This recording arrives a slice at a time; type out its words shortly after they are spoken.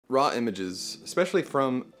raw images, especially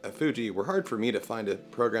from a Fuji, were hard for me to find a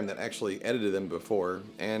program that actually edited them before,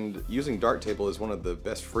 and using Darktable is one of the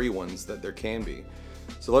best free ones that there can be.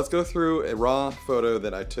 So let's go through a raw photo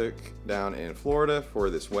that I took down in Florida for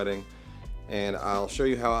this wedding, and I'll show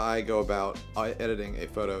you how I go about editing a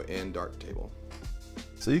photo in Darktable.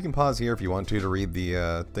 So you can pause here if you want to read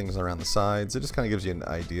the things around the sides. It just kind of gives you an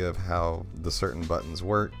idea of how the certain buttons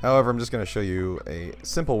work. However, I'm just going to show you a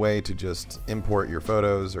simple way to just import your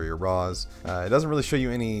photos or your RAWs. It doesn't really show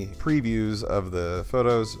you any previews of the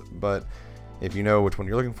photos, but if you know which one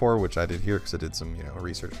you're looking for, which I did here because I did some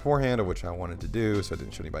research beforehand of which I wanted to do, so I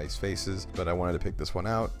didn't show anybody's faces, but I wanted to pick this one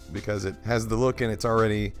out because it has the look and it's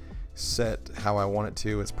already set how I want it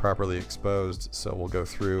to. It's properly exposed, so we'll go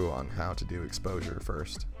through on how to do exposure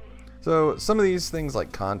first. So some of these things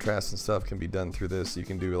like contrast and stuff can be done through this. You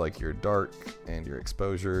can do like your dark and your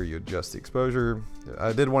exposure. You adjust the exposure.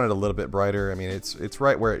 I did want it a little bit brighter. I mean, it's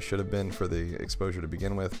right where it should have been for the exposure to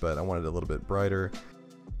begin with, but I wanted it a little bit brighter.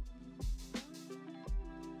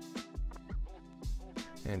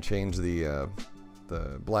 And change the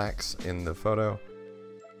blacks in the photo.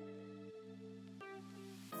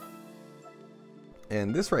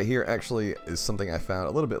 And this right here actually is something I found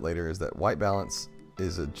a little bit later, is that white balance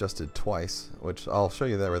is adjusted twice, which I'll show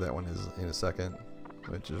you where that one is in a second,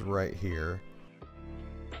 which is right here.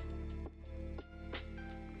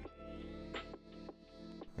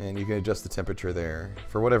 And you can adjust the temperature there.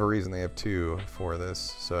 For whatever reason, they have two for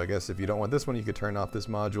this. So I guess if you don't want this one, you could turn off this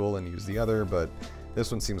module and use the other, but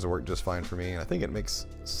this one seems to work just fine for me. And I think it makes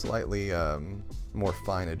slightly more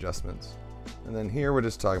fine adjustments. And then here we're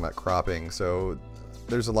just talking about cropping. So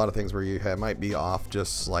there's a lot of things where you might be off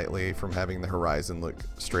just slightly from having the horizon look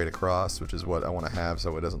straight across, which is what I want to have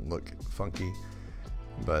so it doesn't look funky.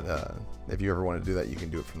 But if you ever want to do that, you can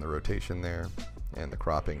do it from the rotation there and the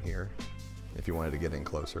cropping here if you wanted to get in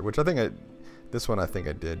closer, which I think this one I think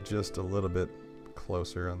I did just a little bit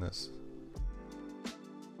closer on this.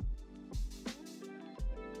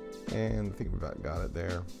 And I think we about got it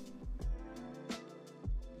there.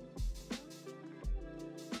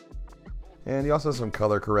 And you also have some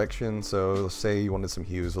color correction, so say you wanted some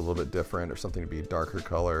hues a little bit different or something to be a darker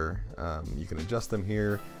color, you can adjust them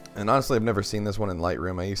here. And honestly, I've never seen this one in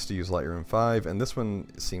Lightroom. I used to use Lightroom 5, and this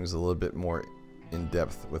one seems a little bit more in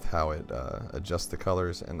depth with how it adjusts the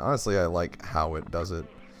colors, and honestly I like how it does it.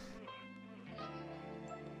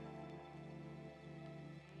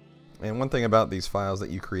 And one thing about these files that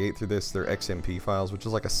you create through this, they're XMP files, which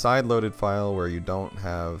is like a side-loaded file where you don't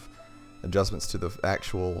have adjustments to the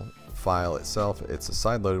actual file itself. It's a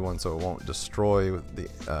side-loaded one, so it won't destroy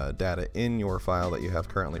the data in your file that you have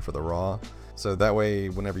currently for the RAW. So that way,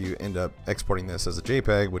 whenever you end up exporting this as a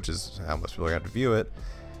JPEG, which is how most people are going to view it,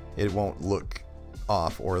 it won't look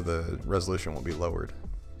off or the resolution won't be lowered.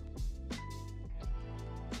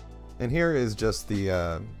 And here is just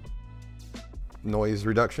the noise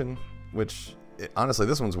reduction, which honestly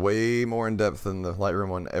this one's way more in depth than the Lightroom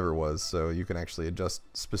one ever was, so you can actually adjust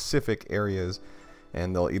specific areas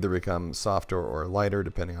and they'll either become softer or lighter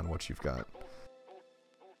depending on what you've got.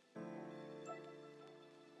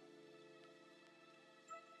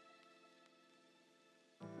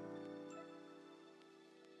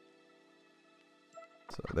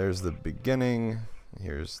 So there's the beginning,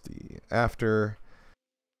 here's the after.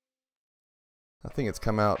 I think it's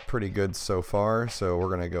come out pretty good so far, so we're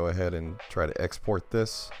going to go ahead and try to export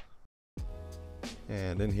this.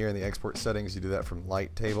 And in here in the export settings, you do that from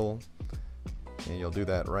Lighttable. And you'll do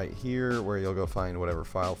that right here where you'll go find whatever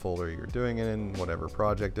file folder you're doing it in, whatever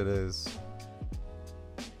project it is.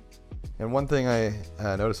 And one thing I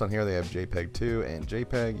noticed on here, they have JPEG 2 and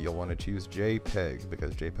JPEG. You'll want to choose JPEG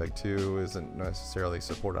because JPEG 2 isn't necessarily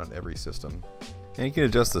supported on every system. And you can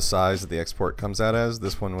adjust the size that the export comes out as.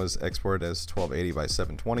 This one was exported as 1280 by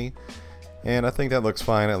 720. And I think that looks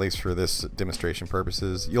fine, at least for this demonstration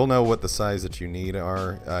purposes. You'll know what the size that you need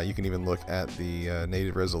are. You can even look at the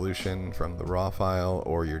native resolution from the RAW file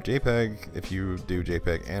or your JPEG if you do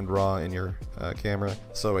JPEG and RAW in your camera,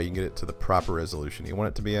 so you can get it to the proper resolution you want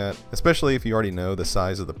it to be at. Especially if you already know the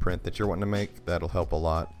size of the print that you're wanting to make, that'll help a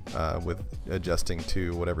lot with adjusting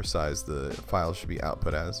to whatever size the file should be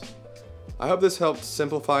output as. I hope this helped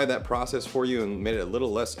simplify that process for you and made it a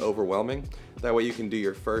little less overwhelming. That way you can do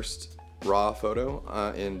your first RAW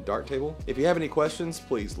photo in Darktable. If you have any questions,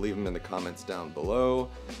 please leave them in the comments down below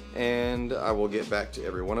and I will get back to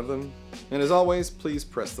every one of them. And as always, please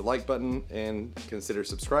press the like button and consider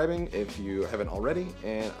subscribing if you haven't already.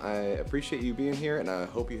 And I appreciate you being here and I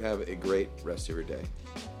hope you have a great rest of your day.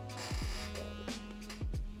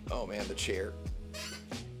 Oh man, the chair.